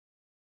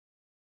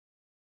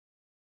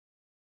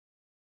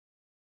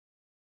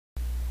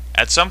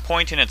At some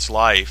point in its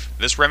life,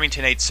 this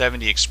Remington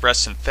 870 Express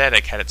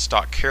Synthetic had its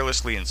stock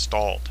carelessly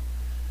installed.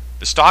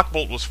 The stock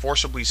bolt was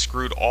forcibly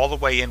screwed all the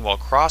way in while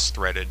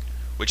cross-threaded,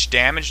 which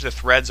damaged the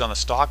threads on the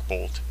stock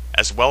bolt,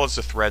 as well as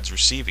the threads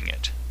receiving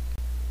it.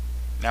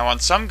 Now on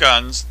some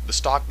guns, the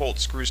stock bolt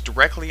screws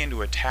directly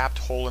into a tapped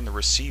hole in the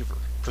receiver,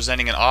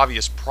 presenting an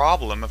obvious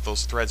problem if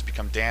those threads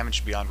become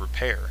damaged beyond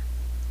repair.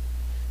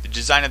 The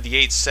design of the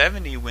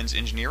 870 wins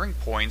engineering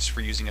points for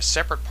using a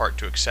separate part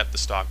to accept the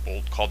stock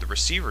bolt called the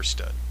receiver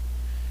stud.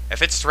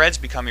 If its threads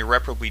become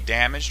irreparably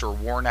damaged or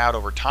worn out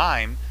over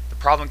time, the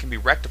problem can be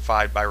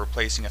rectified by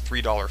replacing a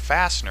 $3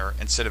 fastener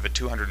instead of a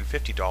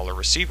 $250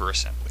 receiver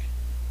assembly.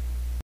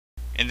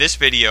 In this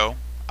video,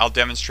 I'll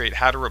demonstrate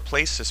how to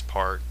replace this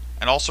part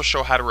and also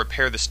show how to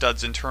repair the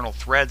stud's internal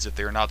threads if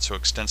they are not so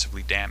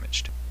extensively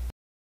damaged.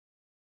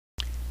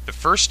 The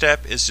first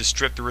step is to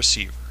strip the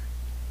receiver.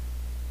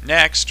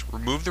 Next,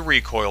 remove the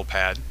recoil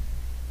pad.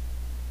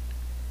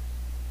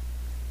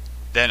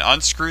 Then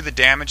unscrew the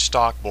damaged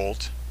stock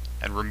bolt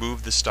and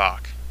remove the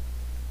stock.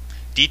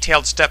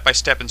 Detailed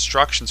step-by-step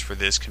instructions for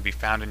this can be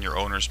found in your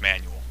owner's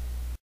manual.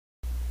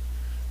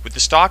 With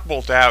the stock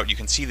bolt out, you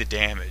can see the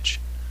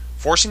damage.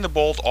 Forcing the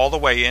bolt all the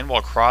way in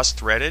while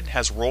cross-threaded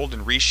has rolled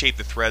and reshaped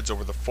the threads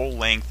over the full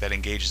length that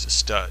engages the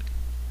stud.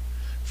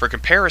 For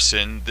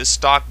comparison, this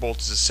stock bolt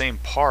is the same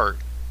part,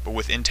 but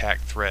with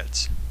intact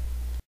threads.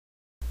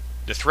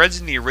 The threads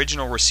in the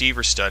original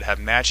receiver stud have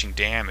matching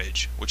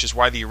damage, which is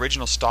why the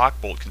original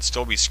stock bolt can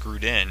still be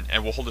screwed in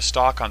and will hold the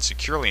stock on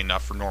securely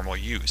enough for normal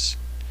use.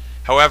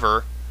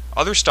 However,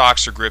 other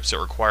stocks or grips that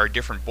require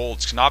different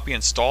bolts cannot be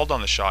installed on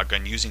the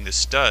shotgun using this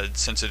stud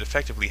since it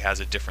effectively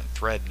has a different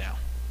thread now.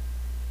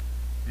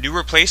 New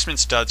replacement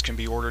studs can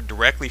be ordered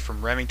directly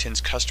from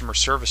Remington's customer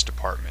service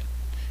department.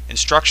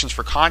 Instructions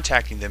for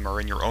contacting them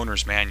are in your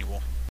owner's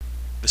manual.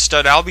 The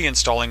stud I'll be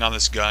installing on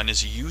this gun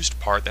is a used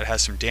part that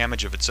has some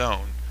damage of its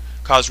own,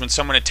 caused when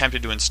someone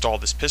attempted to install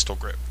this pistol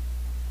grip.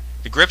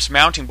 The grip's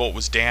mounting bolt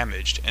was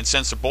damaged, and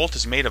since the bolt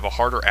is made of a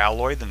harder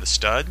alloy than the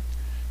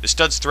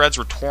stud's threads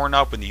were torn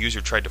up when the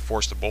user tried to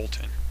force the bolt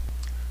in.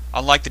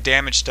 Unlike the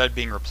damaged stud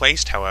being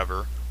replaced,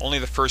 however, only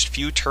the first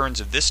few turns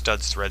of this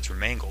stud's threads were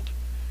mangled.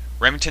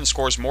 Remington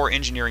scores more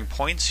engineering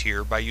points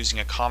here by using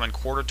a common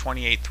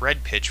 1/4-28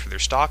 thread pitch for their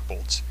stock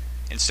bolts,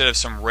 instead of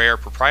some rare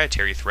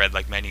proprietary thread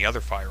like many other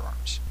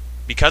firearms.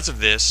 Because of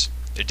this,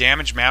 the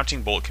damaged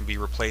mounting bolt can be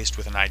replaced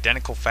with an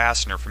identical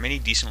fastener from any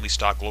decently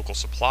stocked local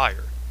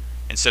supplier,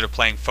 instead of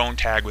playing phone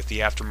tag with the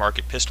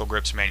aftermarket pistol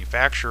grips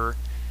manufacturer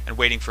and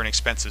waiting for an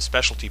expensive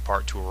specialty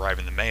part to arrive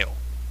in the mail.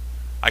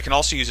 I can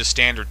also use a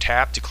standard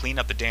tap to clean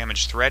up the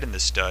damaged thread in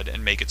this stud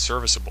and make it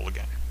serviceable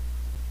again.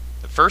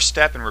 The first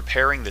step in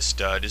repairing this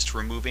stud is to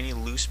remove any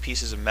loose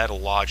pieces of metal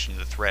lodged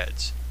into the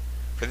threads.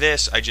 For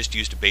this, I just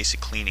used a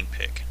basic cleaning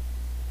pick.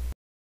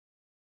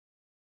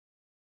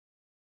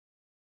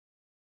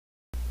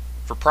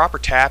 For proper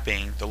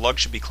tapping, the lug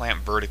should be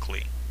clamped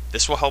vertically.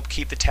 This will help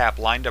keep the tap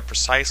lined up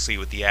precisely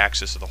with the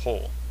axis of the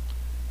hole.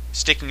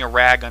 Sticking a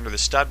rag under the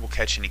stud will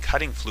catch any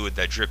cutting fluid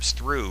that drips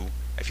through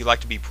if you like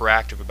to be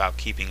proactive about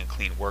keeping a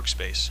clean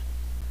workspace.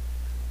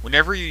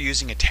 Whenever you're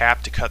using a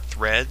tap to cut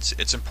threads,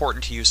 it's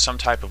important to use some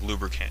type of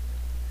lubricant.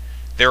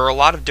 There are a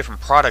lot of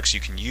different products you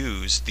can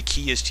use. The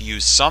key is to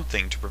use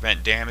something to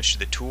prevent damage to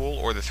the tool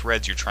or the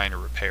threads you're trying to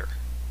repair.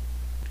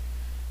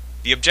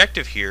 The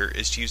objective here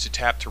is to use a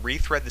tap to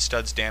rethread the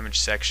stud's damaged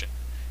section,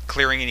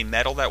 clearing any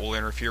metal that will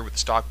interfere with the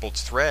stock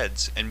bolt's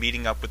threads and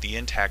meeting up with the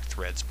intact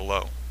threads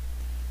below.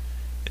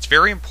 It's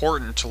very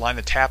important to line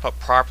the tap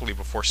up properly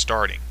before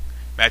starting,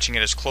 matching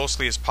it as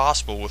closely as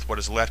possible with what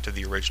is left of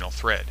the original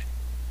thread.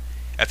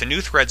 If the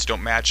new threads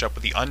don't match up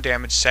with the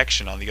undamaged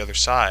section on the other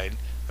side,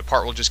 the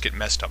part will just get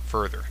messed up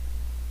further.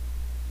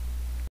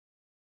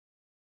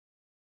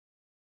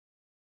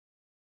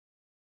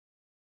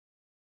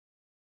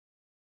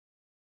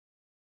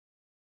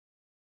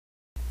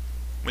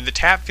 When the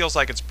tap feels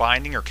like it's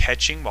binding or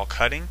catching while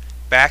cutting,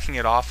 backing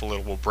it off a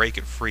little will break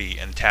it free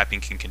and the tapping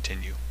can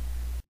continue.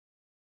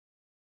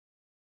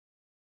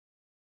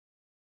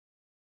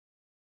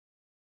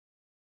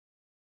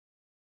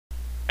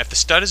 If the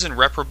stud is in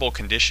reparable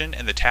condition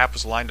and the tap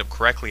was lined up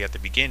correctly at the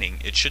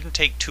beginning, it shouldn't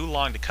take too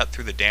long to cut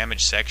through the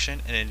damaged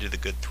section and into the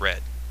good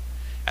thread.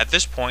 At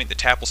this point, the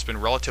tap will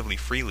spin relatively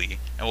freely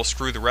and will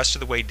screw the rest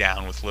of the way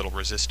down with little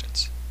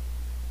resistance.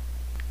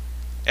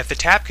 If the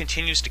tap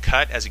continues to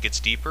cut as it gets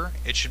deeper,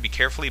 it should be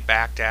carefully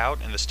backed out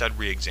and the stud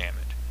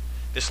re-examined.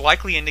 This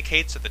likely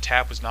indicates that the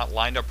tap was not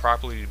lined up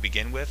properly to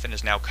begin with and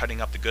is now cutting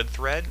up the good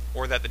thread,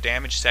 or that the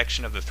damaged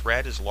section of the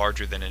thread is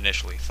larger than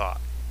initially thought.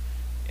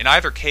 In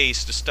either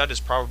case, the stud is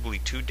probably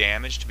too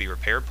damaged to be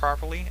repaired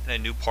properly, and a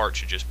new part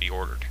should just be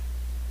ordered.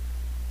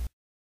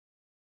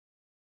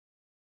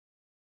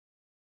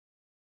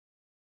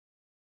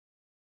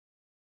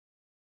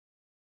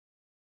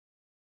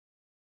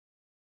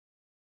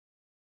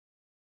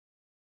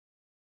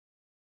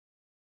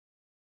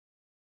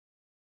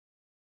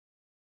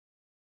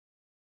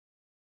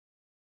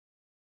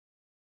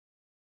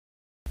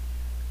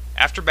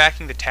 After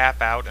backing the tap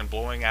out and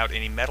blowing out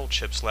any metal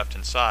chips left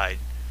inside,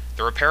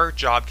 The repair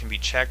job can be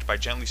checked by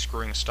gently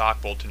screwing a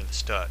stock bolt into the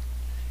stud.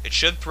 It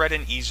should thread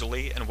in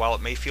easily, and while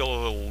it may feel a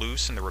little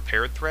loose in the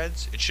repaired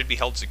threads, it should be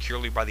held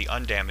securely by the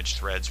undamaged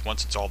threads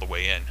once it's all the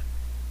way in.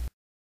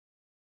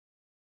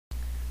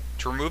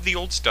 To remove the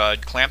old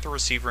stud, clamp the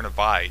receiver in a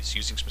vise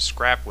using some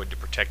scrap wood to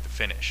protect the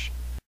finish.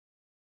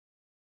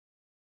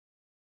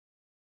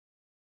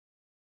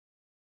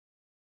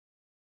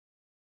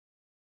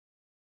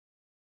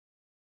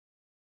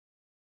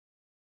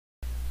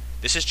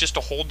 This is just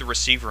to hold the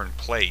receiver in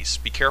place.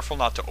 Be careful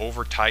not to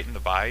over-tighten the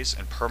vise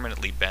and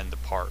permanently bend the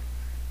part.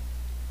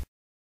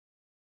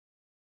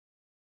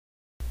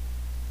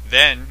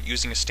 Then,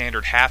 using a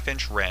standard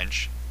 1/2-inch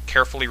wrench,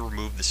 carefully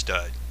remove the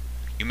stud.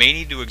 You may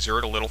need to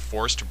exert a little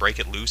force to break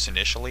it loose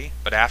initially,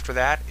 but after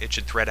that, it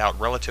should thread out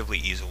relatively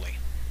easily.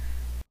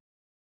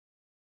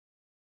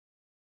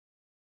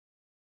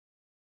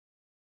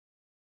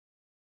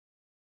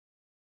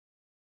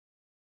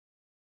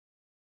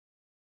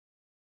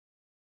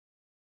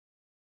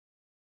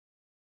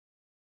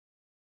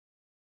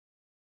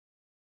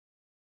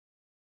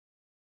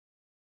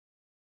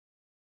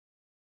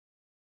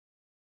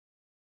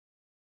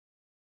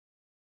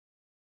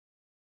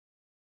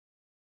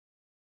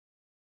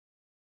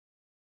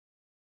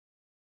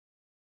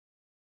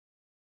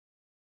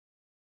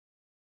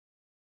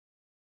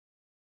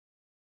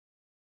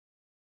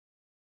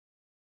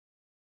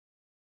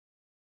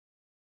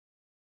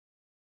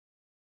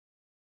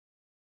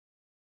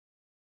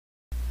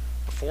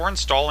 Before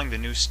installing the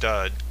new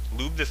stud,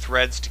 lube the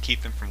threads to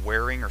keep them from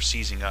wearing or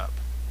seizing up.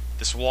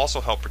 This will also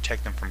help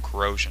protect them from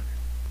corrosion.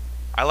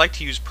 I like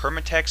to use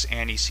Permatex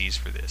anti-seize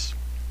for this.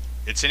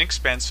 It's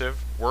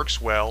inexpensive, works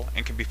well,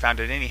 and can be found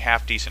at any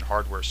half-decent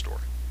hardware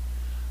store.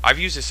 I've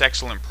used this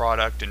excellent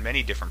product in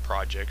many different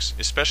projects,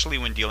 especially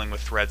when dealing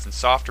with threads in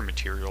softer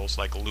materials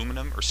like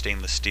aluminum or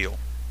stainless steel.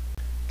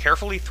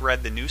 Carefully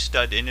thread the new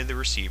stud into the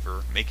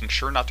receiver, making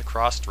sure not to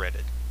cross-thread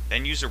it.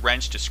 Then use a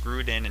wrench to screw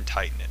it in and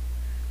tighten it.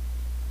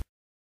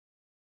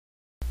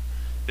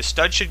 The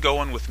stud should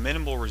go in with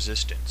minimal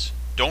resistance.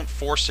 Don't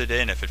force it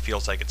in if it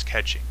feels like it's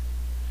catching.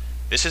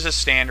 This is a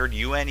standard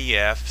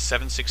UNEF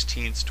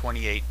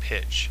 7/16-28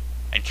 pitch,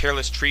 and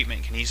careless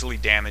treatment can easily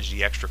damage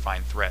the extra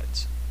fine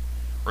threads.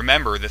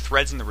 Remember, the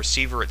threads in the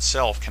receiver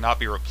itself cannot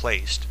be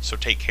replaced, so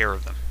take care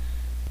of them.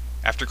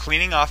 After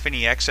cleaning off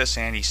any excess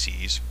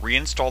anti-seize,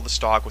 reinstall the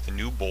stock with a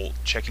new bolt,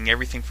 checking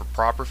everything for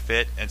proper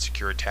fit and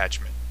secure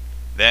attachment.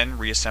 Then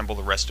reassemble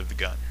the rest of the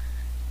gun.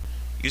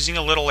 Using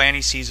a little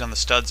anti-seize on the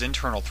stud's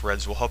internal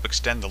threads will help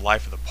extend the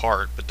life of the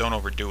part, but don't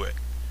overdo it.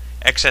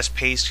 Excess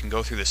paste can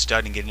go through the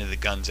stud and get into the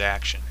gun's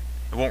action.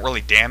 It won't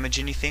really damage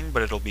anything,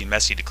 but it'll be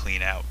messy to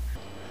clean out.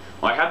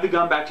 Well, I have the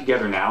gun back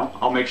together now.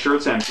 I'll make sure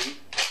it's empty.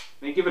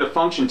 Then give it a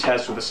function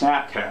test with a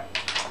snap cap.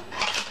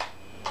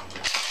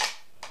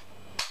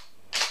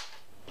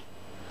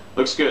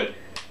 Looks good.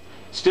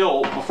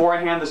 Still, before I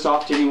hand this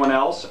off to anyone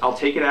else, I'll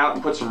take it out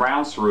and put some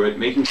rounds through it,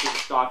 making sure the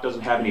stock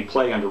doesn't have any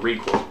play under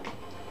recoil.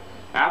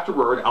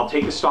 Afterward, I'll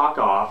take the stock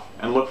off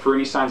and look for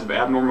any signs of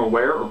abnormal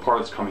wear or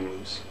parts coming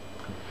loose.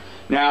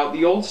 Now,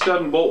 the old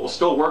stud and bolt will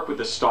still work with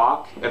the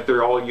stock if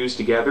they're all used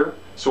together,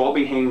 so I'll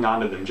be hanging on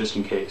to them just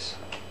in case.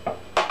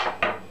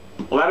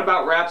 Well, that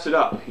about wraps it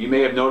up. You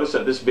may have noticed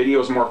that this video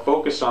is more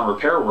focused on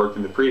repair work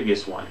than the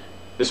previous one.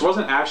 This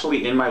wasn't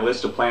actually in my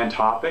list of planned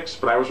topics,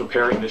 but I was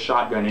repairing this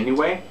shotgun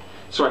anyway,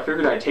 so I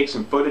figured I'd take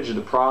some footage of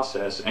the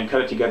process and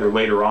cut it together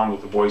later on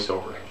with the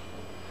voiceover.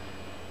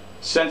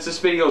 Since this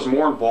video is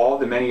more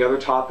involved than many other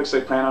topics I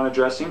plan on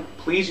addressing,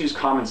 please use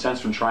common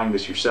sense when trying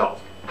this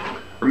yourself.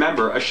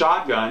 Remember, a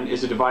shotgun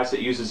is a device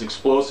that uses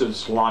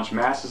explosives to launch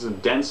masses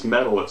of dense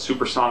metal at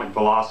supersonic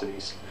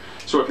velocities.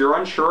 So if you're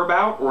unsure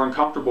about or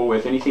uncomfortable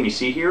with anything you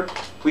see here,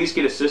 please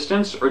get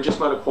assistance or just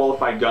let a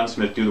qualified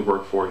gunsmith do the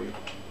work for you.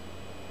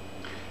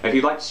 If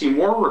you'd like to see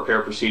more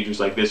repair procedures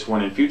like this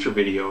one in future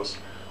videos,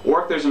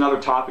 or if there's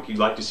another topic you'd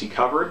like to see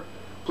covered,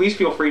 please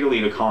feel free to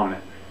leave a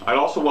comment. I'd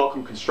also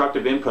welcome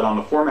constructive input on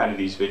the format of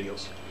these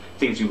videos.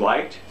 Things you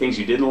liked, things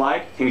you didn't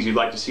like, things you'd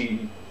like to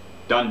see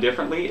done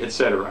differently,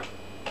 etc.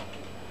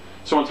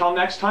 So until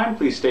next time,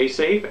 please stay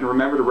safe and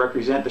remember to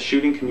represent the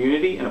shooting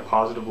community in a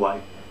positive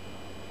light.